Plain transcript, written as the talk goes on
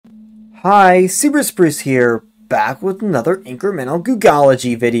Hi, Super Spruce here, back with another Incremental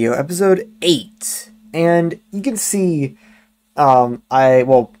Googology video, episode 8. And you can see,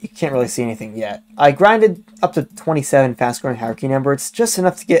 well, you can't really see anything yet. I grinded up to 27 fast-growing hierarchy number. It's just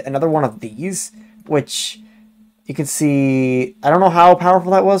enough to get another one of these, which you can see, I don't know how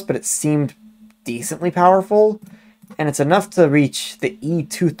powerful that was, but it seemed decently powerful. And it's enough to reach the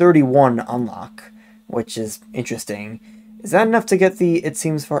E231 unlock, which is interesting. Is that enough to get the It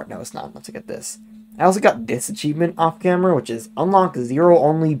Seems Far? No, it's not enough to get this. I also got this achievement off camera, which is unlock 0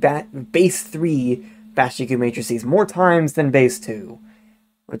 only base 3 Bashiku matrices more times than base 2.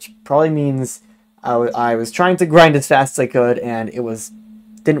 Which probably means I was trying to grind as fast as I could, and it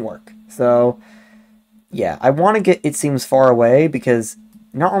didn't work. So, yeah, I want to get It Seems Far Away, because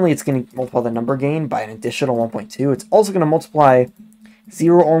not only it's going to multiply the number gain by an additional 1.2, it's also going to multiply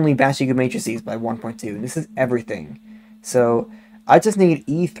 0 only Bashiku matrices by 1.2, and this is everything. So, I just need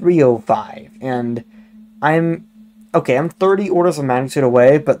E305, and I'm 30 orders of magnitude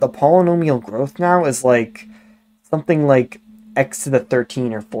away, but the polynomial growth now is like, something like x to the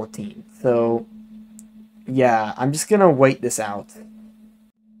 13 or 14. So, yeah, I'm just gonna wait this out.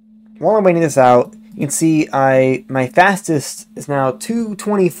 While I'm waiting this out, you can see my fastest is now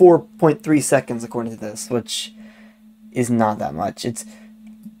 224.3 seconds according to this, which is not that much.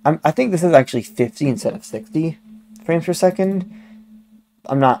 I think this is actually 50 instead of 60 frames per second.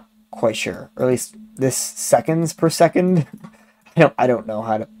 I'm not quite sure, or at least this seconds per second. I don't know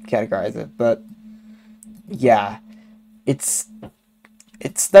how to categorize it, but yeah, it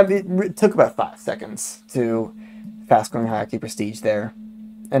took about 5 seconds to fast growing hierarchy prestige there,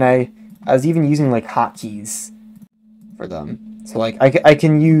 and I was even using like hotkeys for them, so like I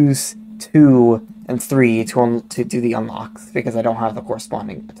can use 2 and 3 to do the unlocks because I don't have the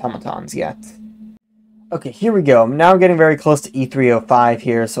corresponding automatons yet. Okay, here we go. I'm now getting very close to E305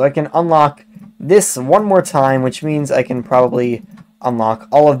 here, so I can unlock this one more time, which means I can probably unlock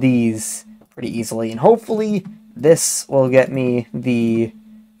all of these pretty easily. And hopefully this will get me the...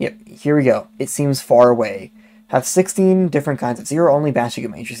 Yep, here we go. It Seems Far Away. Have 16 different kinds of 0 only Bashiku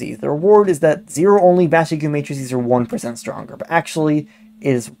matrices. The reward is that 0 only Bashiku matrices are 1% stronger, but actually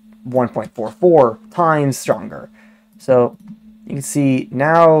is 1.44 times stronger. So you can see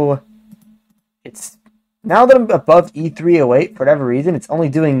now now that I'm above E308, for whatever reason, it's only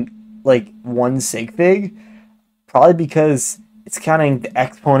doing, like, 1 sig fig. Probably because it's counting the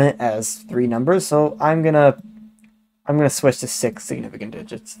exponent as 3 numbers, so I'm gonna switch to 6 significant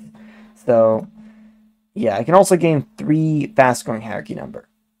digits. So, yeah, I can also gain 3 fast-growing hierarchy number.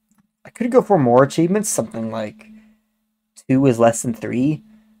 I could go for more achievements, something like 2 is less than 3.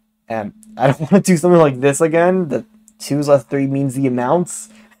 And I don't want to do something like this again, that 2 is less than 3 means the amounts.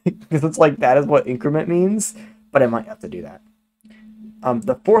 Because it's like, that is what increment means, but I might have to do that.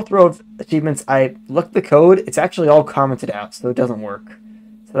 The 4th row of achievements, I looked the code, it's actually all commented out, so it doesn't work.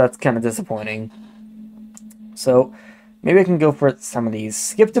 So that's kind of disappointing. So, maybe I can go for some of these.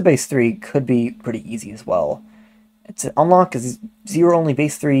 Skip to base 3 could be pretty easy as well. It's an unlock is 0 only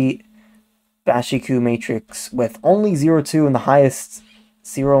base 3 Bashiku matrix with only 0.2 and the highest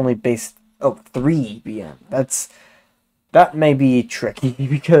 0 only base 3 BM. That may be tricky,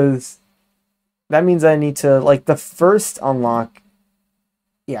 because that means I need to, like, the first unlock,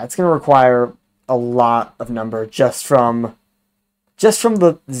 yeah, it's going to require a lot of number just from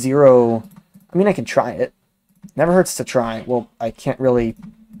the 0. I mean, I can try it. Never hurts to try. Well, I can't really...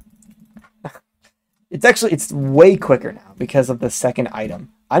 It's way quicker now because of the second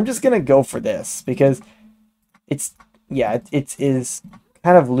item. I'm just going to go for this, because it is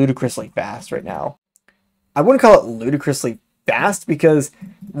kind of ludicrously fast right now. I wouldn't call it ludicrously fast, because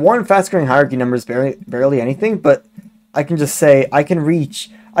one fast-growing hierarchy number is barely anything, but I can just say I can reach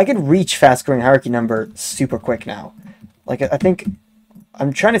fast-growing hierarchy number super quick now. Like, I think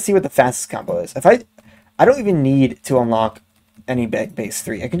I'm trying to see what the fastest combo is. If I don't even need to unlock any base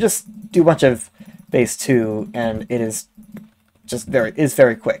 3. I can just do a bunch of base 2, and it is just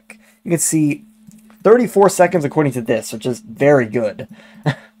very quick. You can see 34 seconds according to this, which is very good.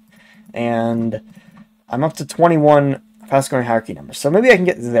 And I'm up to 21 fast-growing hierarchy numbers, so maybe I can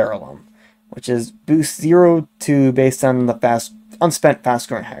get Zerolum, which is boost 0 to based on the unspent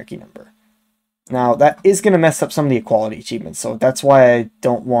fast-growing hierarchy number. Now, that is going to mess up some of the equality achievements, so that's why I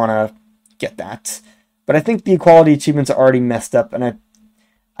don't want to get that. But I think the equality achievements are already messed up, and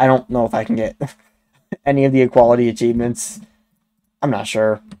I don't know if I can get any of the equality achievements. I'm not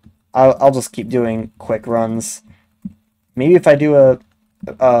sure. I'll just keep doing quick runs. Maybe if I do a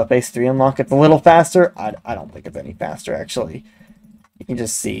base 3 unlock, it's a little faster. I don't think it's any faster, actually. You can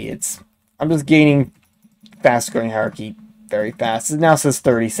just see I'm just gaining fast growing hierarchy very fast. It now says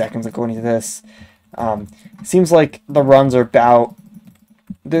 30 seconds according to this. Seems like the runs are about...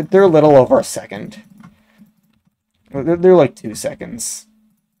 They're a little over a second. They're like 2 seconds.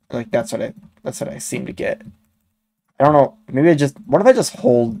 Like, that's what I seem to get. I don't know. Maybe what if I just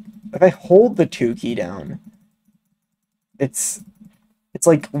hold... If I hold the 2 key down, it's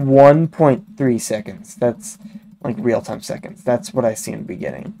like 1.3 seconds. That's like real-time seconds. That's what I seem to be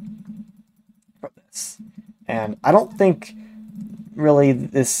getting from this. And I don't think really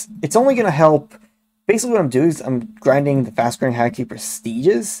this... It's only going to help... Basically what I'm doing is I'm grinding the fast-growing hierarchy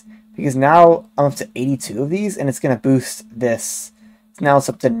prestiges, because now I'm up to 82 of these, and it's going to boost this. Now it's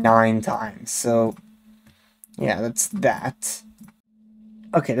up to 9 times. So, yeah, that's that.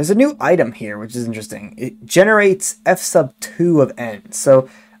 Okay, there's a new item here, which is interesting. It generates F sub 2 of n. So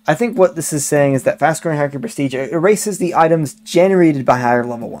I think what this is saying is that fast growing hierarchy prestige erases the items generated by higher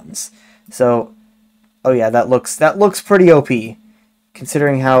level ones. So, oh yeah, that looks pretty OP,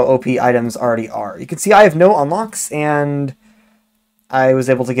 considering how OP items already are. You can see I have no unlocks, and I was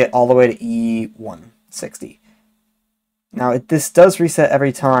able to get all the way to E160. Now, this does reset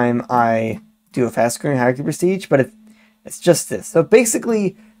every time I do a fast growing hierarchy prestige, but it's just this. So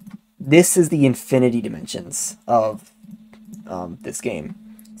basically, this is the infinity dimensions of this game.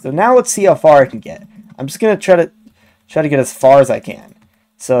 So now let's see how far I can get. I'm just gonna try to get as far as I can.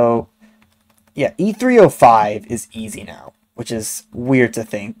 So yeah, E305 is easy now, which is weird to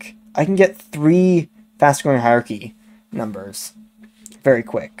think. I can get 3 fast growing hierarchy numbers very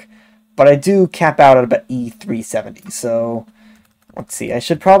quick, but I do cap out at about E370. So let's see. I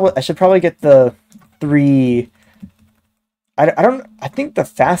should probably get the 3. I think the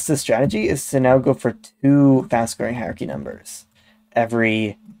fastest strategy is to now go for 2 fast growing hierarchy numbers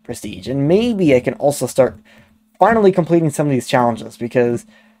every prestige, and maybe I can also start finally completing some of these challenges, because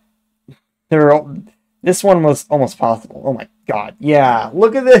this one was almost possible. Oh my god, yeah,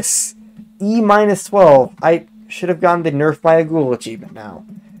 look at this, E-12. I should have gotten the Nerf by a Ghoul achievement now.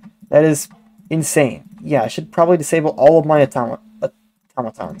 That is insane. Yeah, I should probably disable all of my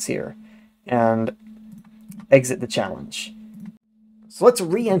automatons here and exit the challenge. So let's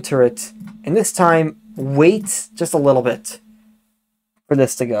re-enter it, and this time wait just a little bit for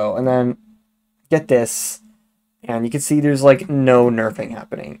this to go, and then get this, and you can see there's like no nerfing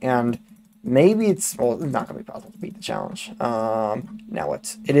happening, and maybe it's not going to be possible to beat the challenge. Now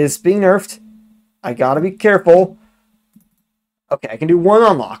what? It is being nerfed. I gotta be careful. Okay, I can do 1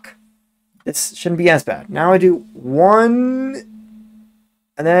 unlock. This shouldn't be as bad. Now I do 1,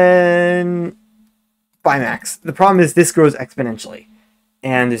 and then by max. The problem is this grows exponentially,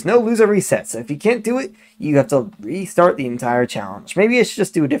 and there's no loser reset. So if you can't do it, you have to restart the entire challenge. Maybe I should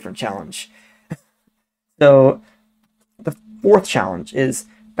just do a different challenge. So the 4th challenge is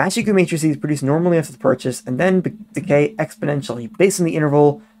Bashiku matrices produce normally after the purchase and then decay exponentially based on the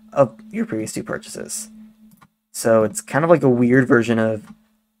interval of your previous 2 purchases. So it's kind of like a weird version of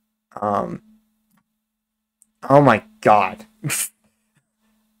oh my god.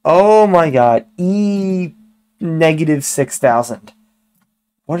 Oh my god, E-6000.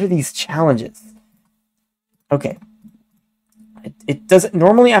 What are these challenges? Okay. It does it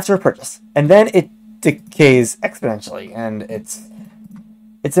normally after a purchase, and then it decays exponentially, and it's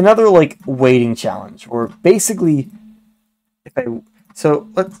another like waiting challenge where basically if I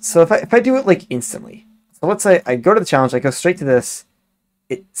do it like instantly. So let's say I go to the challenge, I go straight to this,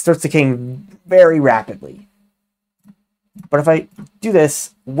 it starts decaying very rapidly. But if I do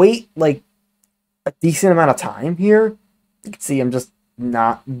this, wait like a decent amount of time here, you can see I'm just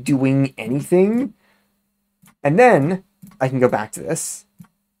not doing anything. And then I can go back to this.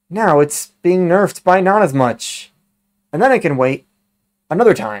 Now it's being nerfed by not as much. And then I can wait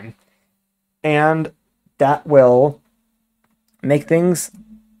another time. And that will make things...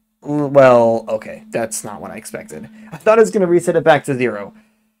 Well, okay, that's not what I expected. I thought it was going to reset it back to 0.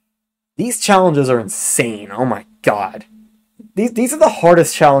 These challenges are insane. Oh my god. These are the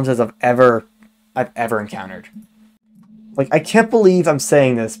hardest challenges I've ever encountered. Like, I can't believe I'm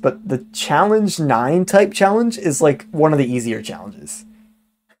saying this, but the Challenge 9 type challenge is like one of the easier challenges.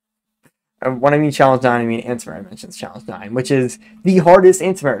 And when I mean Challenge 9, I mean Antimatter Dimensions Challenge 9, which is the hardest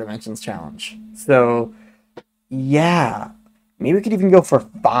Antimatter Dimensions challenge. So, yeah. Maybe we could even go for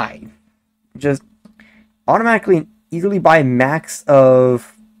 5. Just automatically eagerly buy max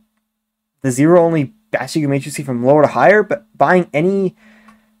of the 0 only Bashiku matrices from lower to higher, but buying any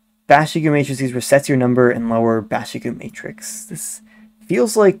Bashiku matrices resets your number in lower Bashiku matrix. This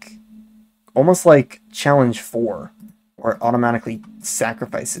feels like almost like Challenge 4, where it automatically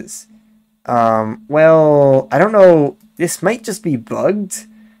sacrifices. Well, I don't know. This might just be bugged.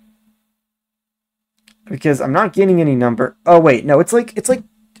 because I'm not getting any number. Oh wait, no, it's like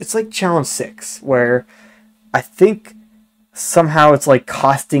challenge 6, where I think somehow it's like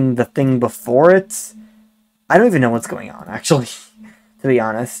costing the thing before it. I don't even know what's going on, actually, to be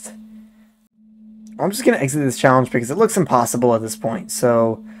honest. I'm just gonna exit this challenge because it looks impossible at this point.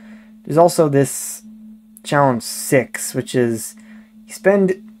 So there's also this challenge 6, which is you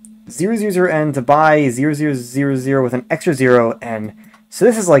spend 000n to buy 0000 with an extra 0n. So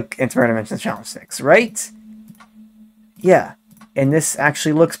this is like Antimatter Dimensions challenge 6, right? Yeah, and this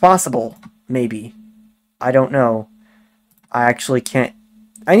actually looks possible, maybe. I don't know. I actually can't.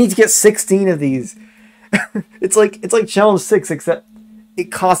 I need to get 16 of these. It's like challenge 6, except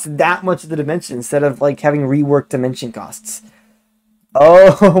it costs that much of the dimension instead of like having reworked dimension costs.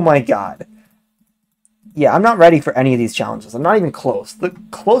 Oh my god. Yeah, I'm not ready for any of these challenges. I'm not even close. The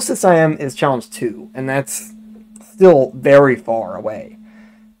closest I am is challenge 2, and that's still very far away.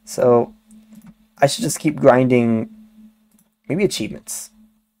 So I should just keep grinding. Maybe achievements.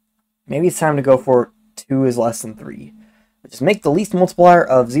 Maybe it's time to go for 2 is less than 3. Which is make the least multiplier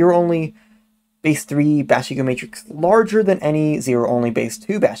of 0 only base 3 Bashiko matrix larger than any 0 only base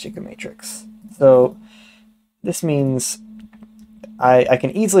 2 Bashiko matrix. So this means I can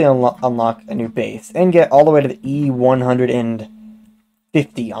easily unlock a new base and get all the way to the E150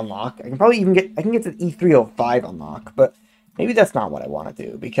 unlock. I can probably even get to the E305 unlock, but maybe that's not what I want to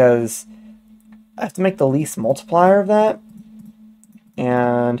do because I have to make the least multiplier of that.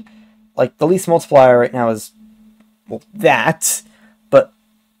 And like the least multiplier right now is, well, that, but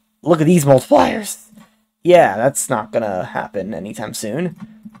look at these multipliers. Yeah, that's not gonna happen anytime soon.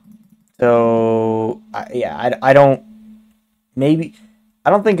 So yeah, I don't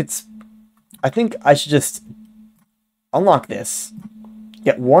think it's, I think I should just unlock this,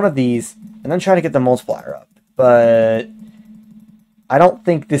 get one of these, and then try to get the multiplier up. But I don't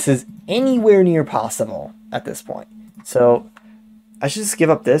think this is anywhere near possible at this point. So I should just give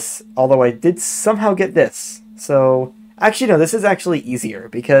up this, although I did somehow get this. So actually, no, this is actually easier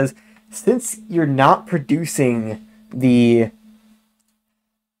because since you're not producing the,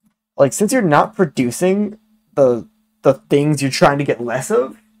 since you're not producing the things you're trying to get less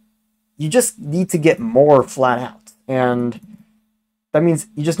of, you just need to get more flat out. And that means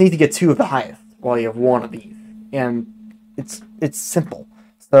you just need to get 2 of the highest while you have 1 of these. And it's simple.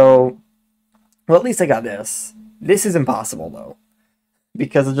 So, well, at least I got this. This is impossible, though,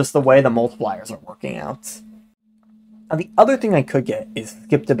 because of just the way the multipliers are working out. Now, the other thing I could get is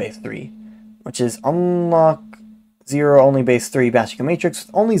skip to base 3, which is unlock 0 only base 3 Bashiko matrix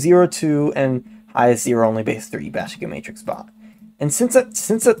with only 0, 2, and highest 0 only base 3 Bashiko matrix bot. And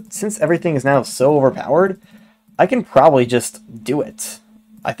since everything is now so overpowered, I can probably just do it,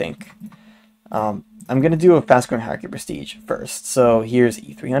 I think. I'm going to do a fast growing hierarchy prestige first. So here's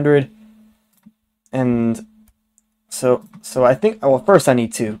E300. And so I think, well, first I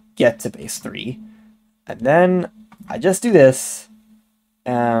need to get to base 3. And then I just do this.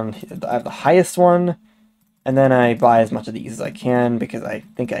 And I have the highest one. And then I buy as much of these as I can because I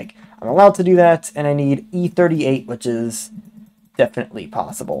think I'm allowed to do that. And I need E38, which is definitely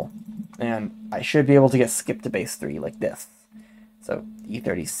possible. And I should be able to get skipped to base 3 like this. So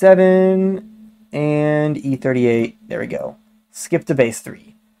E37 and E38. There we go. Skip to base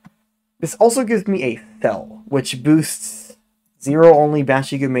 3. This also gives me a fell, which boosts 0 only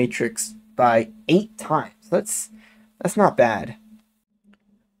Bashiko matrix by 8 times. That's not bad.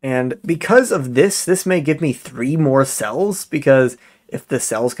 And because of this may give me 3 more cells, because if the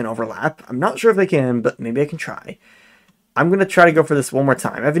cells can overlap, I'm not sure if they can, but maybe I can try. I'm going to try to go for this one more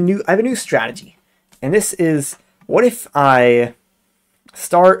time. I have a new strategy. And this is, what if I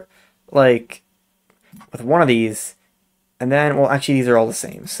start, like, with one of these, and then, well, actually, these are all the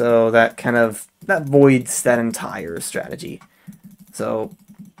same. So that that voids that entire strategy. So,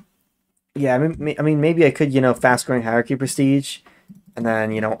 yeah, I mean, maybe I could, fast growing hierarchy prestige, and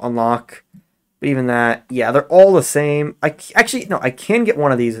then, unlock. But even that, yeah, they're all the same. I can get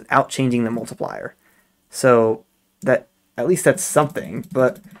one of these without changing the multiplier. So that, at least that's something.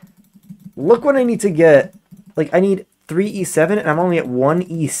 But look what I need to get. Like, I need 3 E7, and I'm only at 1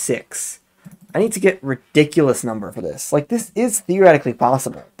 E6. I need to get ridiculous number for this. Like, this is theoretically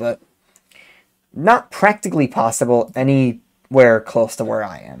possible, but not practically possible anywhere close to where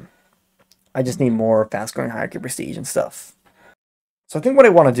I am. I just need more fast-growing hierarchy prestige and stuff. So I think what I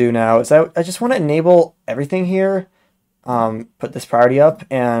want to do now is I just want to enable everything here, put this priority up,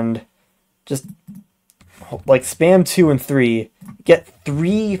 and just like spam 2 and 3, get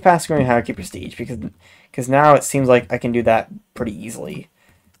 3 fast-growing hierarchy prestige, because now it seems like I can do that pretty easily.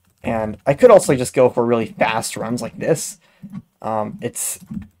 And I could also just go for really fast runs like this. It's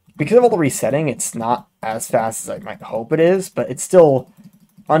because of all the resetting, it's not as fast as I might hope it is, but it's still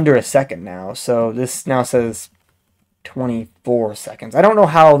under a second now. So this now says 24 seconds. I don't know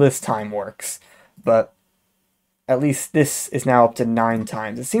how this time works, but at least this is now up to 9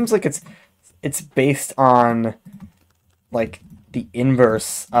 times. It seems like it's based on like the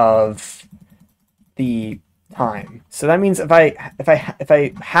inverse of the time. So that means if I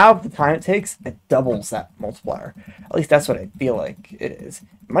have the time it takes, it doubles that multiplier. At least that's what I feel like it is.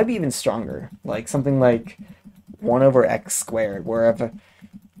 It might be even stronger, like something like 1 over x squared, where if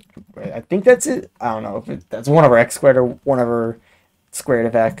I think that's it. I don't know if that's 1 over x squared or 1 over square root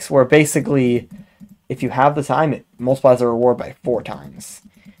of x, where basically if you have the time, it multiplies the reward by 4 times.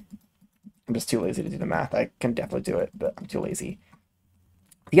 I'm just too lazy to do the math. I can definitely do it, but I'm too lazy.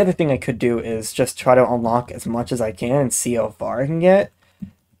 The other thing I could do is just try to unlock as much as I can and see how far I can get.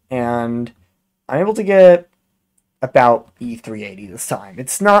 And I'm able to get about E380 this time.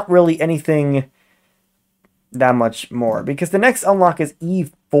 It's not really anything that much more, because the next unlock is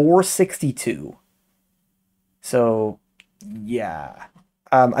E462. So, yeah.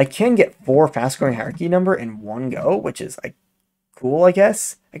 I can get 4 fast-growing hierarchy number in one go, which is like cool, I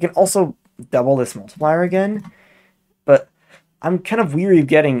guess. I can also double this multiplier again, but I'm kind of weary of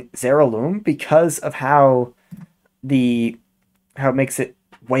getting Zeraloom because of how it makes it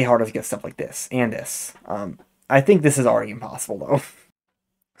way harder to get stuff like this and this. I think this is already impossible though.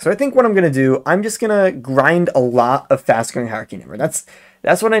 So I think what I'm gonna do, I'm just gonna grind a lot of fast-growing hierarchy number. That's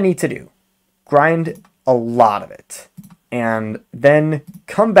what I need to do. Grind a lot of it, and then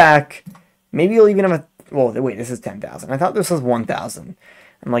come back. Maybe you'll even have a. Well, wait, this is 10,000. I thought this was 1,000.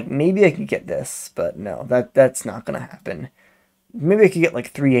 I'm like, maybe I could get this, but no, that's not gonna happen. Maybe I could get like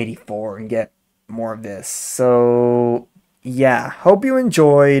 384 and get more of this. So, yeah, hope you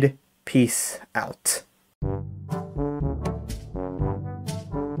enjoyed. Peace out.